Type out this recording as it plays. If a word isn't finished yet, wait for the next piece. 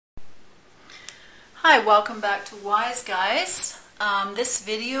Hi, welcome back to Wise Guys. This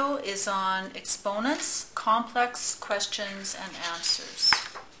video is on exponents, complex questions and answers.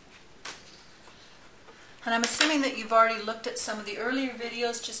 And I'm assuming that you've already looked at some of the earlier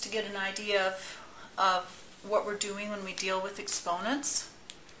videos just to get an idea of what we're doing when we deal with exponents.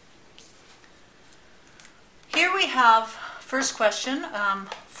 Here we have, first question,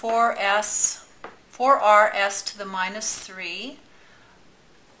 4r to the minus 3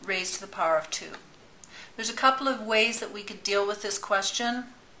 raised to the power of 2. There's a couple of ways that we could deal with this question.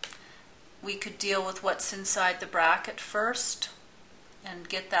 We could deal with what's inside the bracket first and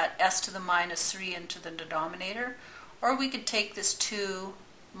get that s to the minus 3 into the denominator, or we could take this 2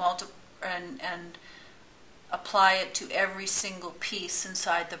 and apply it to every single piece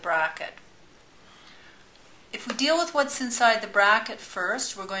inside the bracket. If we deal with what's inside the bracket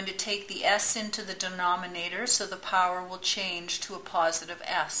first, we're going to take the s into the denominator, so the power will change to a positive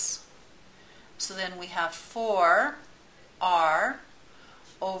s. So then we have 4r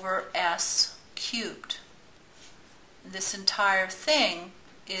over s cubed. This entire thing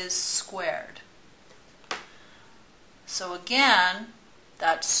is squared. So again,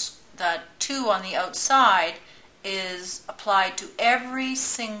 that 2 on the outside is applied to every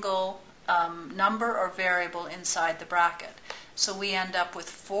single number or variable inside the bracket. So we end up with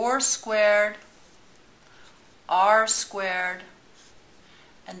 4 squared, r squared,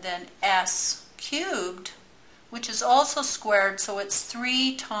 and then s cubed, which is also squared, so it's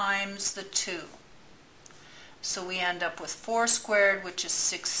 3 times the 2. So we end up with 4 squared, which is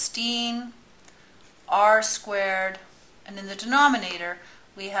 16, r squared, and in the denominator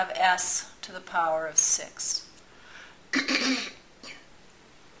we have s to the power of 6.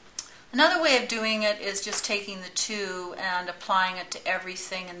 Another way of doing it is just taking the 2 and applying it to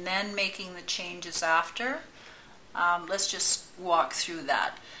everything and then making the changes after. Let's just walk through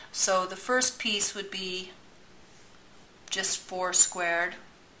that. So the first piece would be just 4 squared.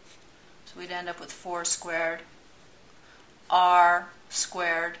 So we'd end up with 4 squared, r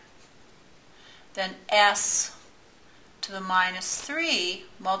squared, then s to the minus 3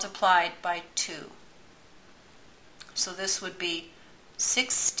 multiplied by 2. So this would be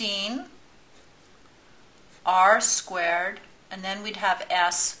 16 r squared, and then we'd have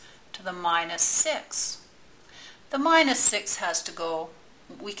s to the minus 6. The minus 6 has to go.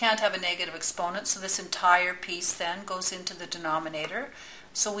 We can't have a negative exponent, so this entire piece then goes into the denominator.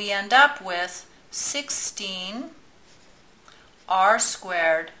 So we end up with 16 r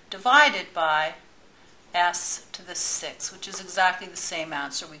squared divided by s to the 6, which is exactly the same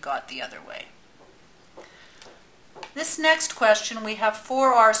answer we got the other way. This next question, we have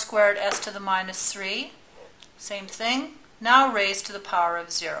 4r squared s to the minus 3. Same thing, now raised to the power of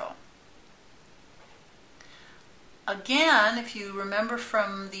 0. Again, if you remember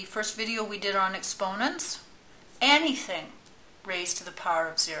from the first video we did on exponents, anything raised to the power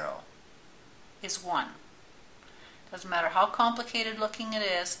of 0 is 1. Doesn't matter how complicated looking it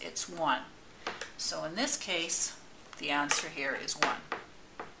is, it's 1. So in this case, the answer here is 1.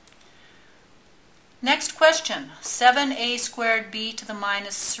 Next question, 7a squared b to the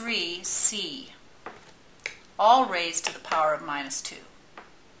minus 3c, all raised to the power of minus 2.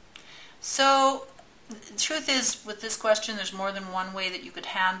 So the truth is, with this question, there's more than one way that you could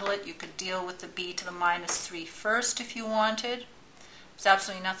handle it. You could deal with the b to the minus 3 first if you wanted. There's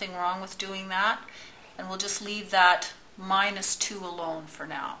absolutely nothing wrong with doing that. And we'll just leave that minus 2 alone for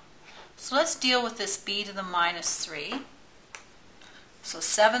now. So let's deal with this b to the minus 3. So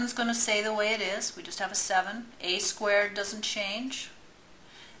 7 is going to stay the way it is. We just have a 7. A squared doesn't change.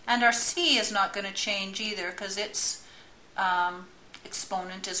 And our c is not going to change either because its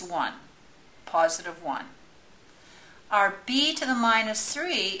exponent is 1. Positive 1. Our b to the minus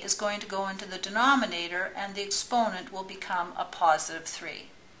 3 is going to go into the denominator, and the exponent will become a positive 3.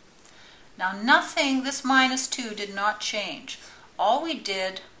 Now this minus 2 did not change. All we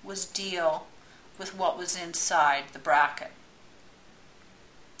did was deal with what was inside the bracket.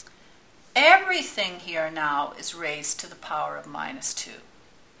 Everything here now is raised to the power of minus 2.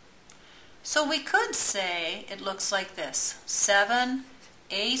 So we could say it looks like this: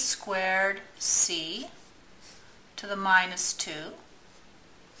 7a squared c to the minus 2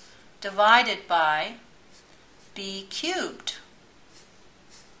 divided by b cubed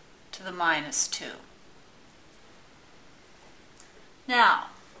to the minus 2. Now,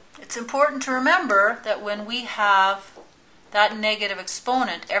 it's important to remember that when we have that negative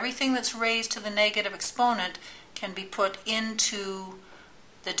exponent, everything that's raised to the negative exponent can be put into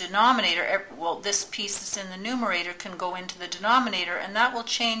the denominator. Well, this piece that's in the numerator can go into the denominator, and that will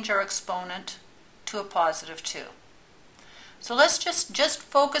change our exponent to a positive 2. So let's just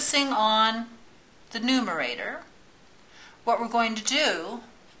focusing on the numerator, what we're going to do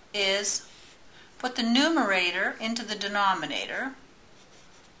is put the numerator into the denominator,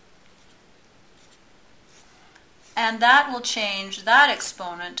 and that will change that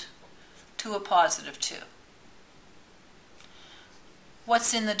exponent to a positive 2.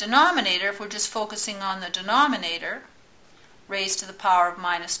 What's in the denominator, if we're just focusing on the denominator, raised to the power of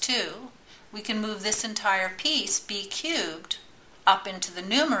minus 2, we can move this entire piece, b cubed, up into the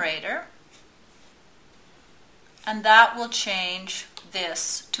numerator, and that will change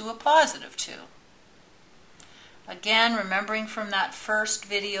this to a positive 2. Again, remembering from that first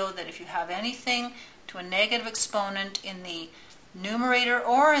video that if you have anything to a negative exponent in the numerator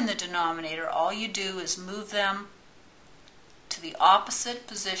or in the denominator, all you do is move them to the opposite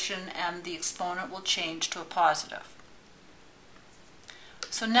position and the exponent will change to a positive.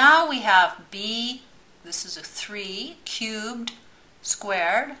 So now we have b, this is a 3, cubed,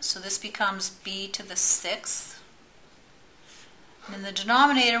 squared, so this becomes b to the 6th. And in the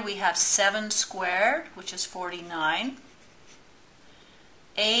denominator we have 7 squared, which is 49.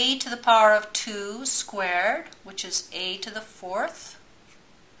 A to the power of 2 squared, which is a to the 4th.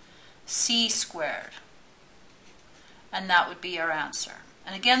 C squared. And that would be our answer.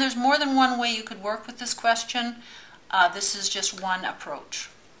 And again, there's more than one way you could work with this question. This is just one approach.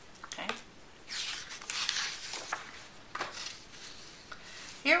 Okay.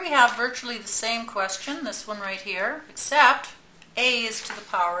 Here we have virtually the same question, this one right here, except a is to the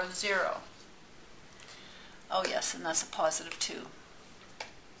power of 0. Oh yes, and that's a positive 2.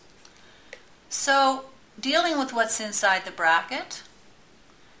 So, dealing with what's inside the bracket,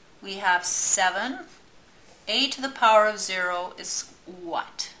 we have 7. A to the power of 0 is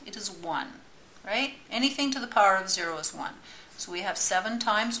what? It is 1, right? Anything to the power of 0 is 1. So we have 7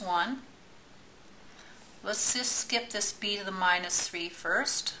 times 1. Let's just skip this b to the minus 3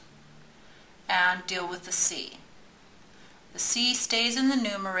 first and deal with the c. The c stays in the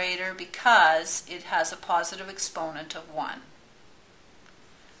numerator because it has a positive exponent of 1.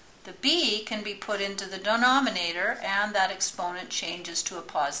 The b can be put into the denominator and that exponent changes to a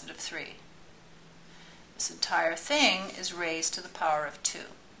positive 3. This entire thing is raised to the power of 2.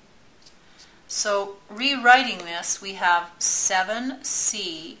 So rewriting this, we have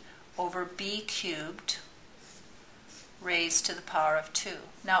 7c over b cubed raised to the power of 2.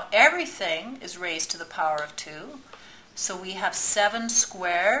 Now everything is raised to the power of 2. So we have 7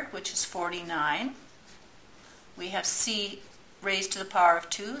 squared, which is 49. We have c raised to the power of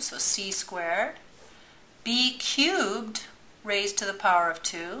 2, so c squared. B cubed raised to the power of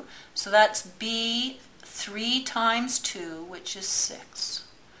 2, so that's b 3 times 2, which is 6.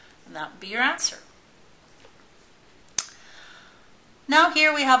 And that would be your answer. Now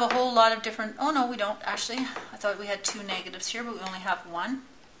here we have a whole lot of different, oh no we don't actually, I thought we had 2 negatives here, but we only have 1.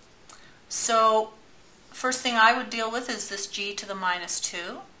 So first thing I would deal with is this g to the minus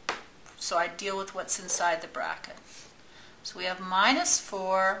 2. So I deal with what's inside the bracket. So we have minus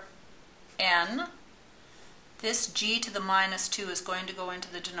 4n. This g to the minus 2 is going to go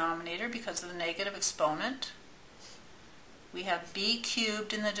into the denominator because of the negative exponent. We have b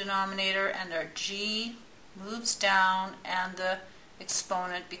cubed in the denominator and our g moves down and the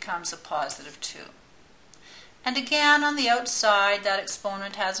exponent becomes a positive 2. And again, on the outside, that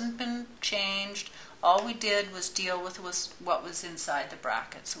exponent hasn't been changed. All we did was deal with what was inside the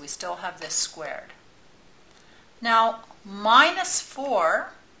bracket. So we still have this squared. Now, minus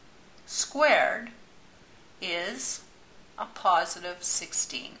 4 squared is a positive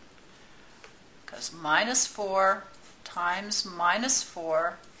 16. Because minus 4 times minus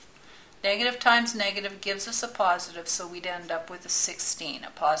 4, negative times negative gives us a positive, so we'd end up with a 16,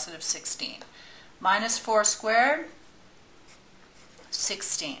 a positive 16. Minus 4 squared,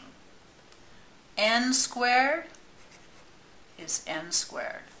 16. N squared is n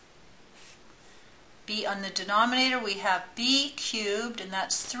squared. B on the denominator we have b cubed, and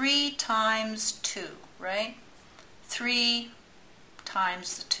that's 3 times 2, right? 3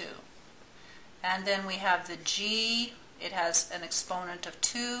 times the 2. And then we have the g, it has an exponent of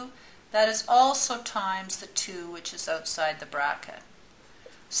 2. That is also times the 2, which is outside the bracket.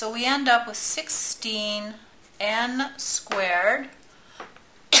 So we end up with 16n squared,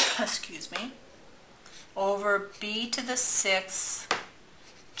 excuse me, over b to the 6th,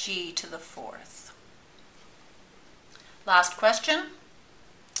 g to the 4th. Last question.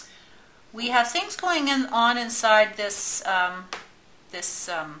 We have things going on inside this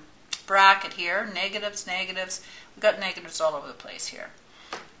bracket here, negatives, negatives. We've got negatives all over the place here.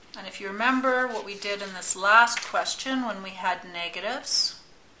 And if you remember what we did in this last question when we had negatives,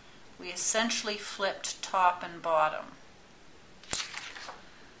 we essentially flipped top and bottom.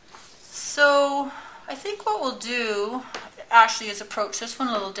 So I think what we'll do actually is approach this one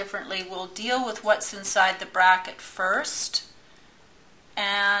a little differently. We'll deal with what's inside the bracket first,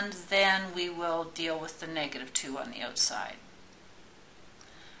 and then we will deal with the negative 2 on the outside.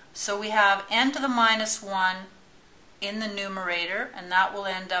 So we have n to the minus 1 in the numerator, and that will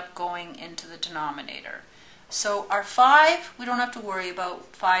end up going into the denominator. So our 5, we don't have to worry about.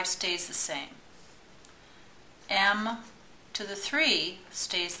 5 stays the same. M to the 3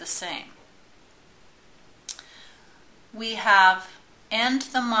 stays the same. We have n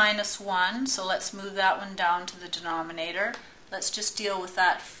to the minus 1, so let's move that one down to the denominator. Let's just deal with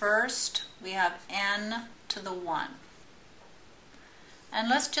that first. We have n to the 1. And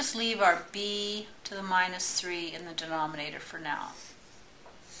let's just leave our b to the minus 3 in the denominator for now.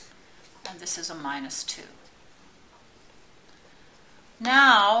 And this is a minus 2.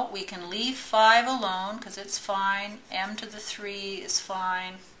 Now we can leave 5 alone because it's fine. M to the 3 is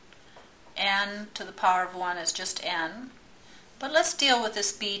fine. N to the power of 1 is just n. But let's deal with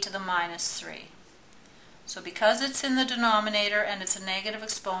this b to the minus 3. So because it's in the denominator and it's a negative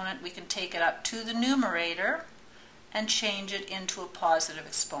exponent, we can take it up to the numerator and change it into a positive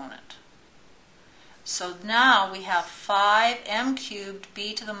exponent. So now we have 5m cubed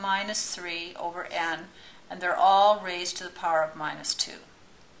b to the minus 3 over n, and they're all raised to the power of minus 2.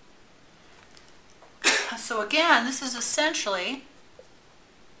 So again, this is essentially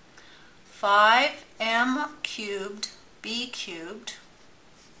 5m cubed b cubed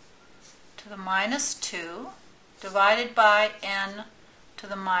to the minus 2 divided by n to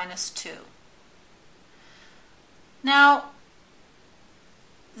the minus 2. Now,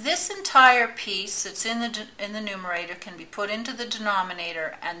 this entire piece that's in the numerator can be put into the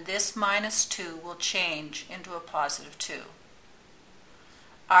denominator, and this minus 2 will change into a positive 2.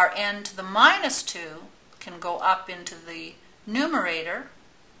 Our n to the minus 2 can go up into the numerator,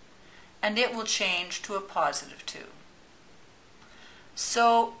 and it will change to a positive 2.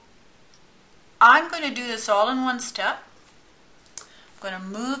 So I'm going to do this all in one step. I'm going to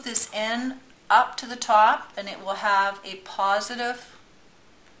move this n up to the top, and it will have a positive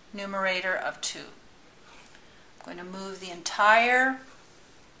numerator of 2. I'm going to move the entire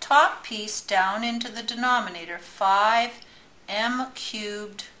top piece down into the denominator, 5m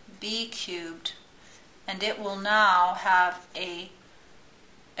cubed b cubed, and it will now have a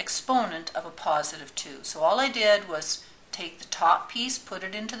exponent of a positive 2. So all I did was take the top piece, put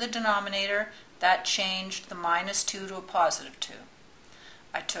it into the denominator. That changed the minus 2 to a positive 2.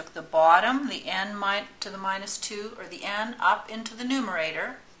 I took the bottom, the n to the minus 2, or the n up into the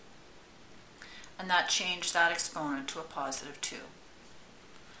numerator, and that changed that exponent to a positive 2.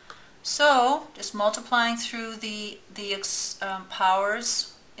 So, just multiplying through the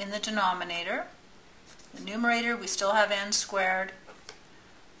powers in the denominator. The numerator, we still have n squared.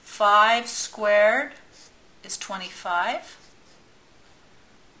 5 squared is 25.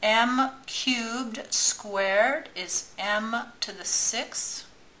 M cubed squared is m to the 6.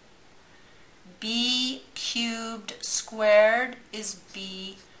 B cubed squared is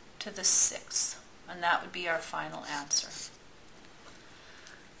b to the 6th. And that would be our final answer.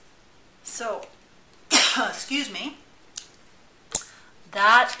 So, excuse me,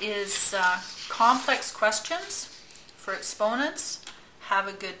 that is complex questions for exponents. Have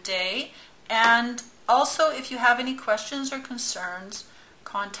a good day. And also, if you have any questions or concerns,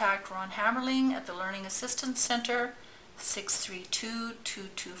 contact Ron Hammerling at the Learning Assistance Center,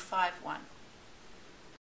 632-2251.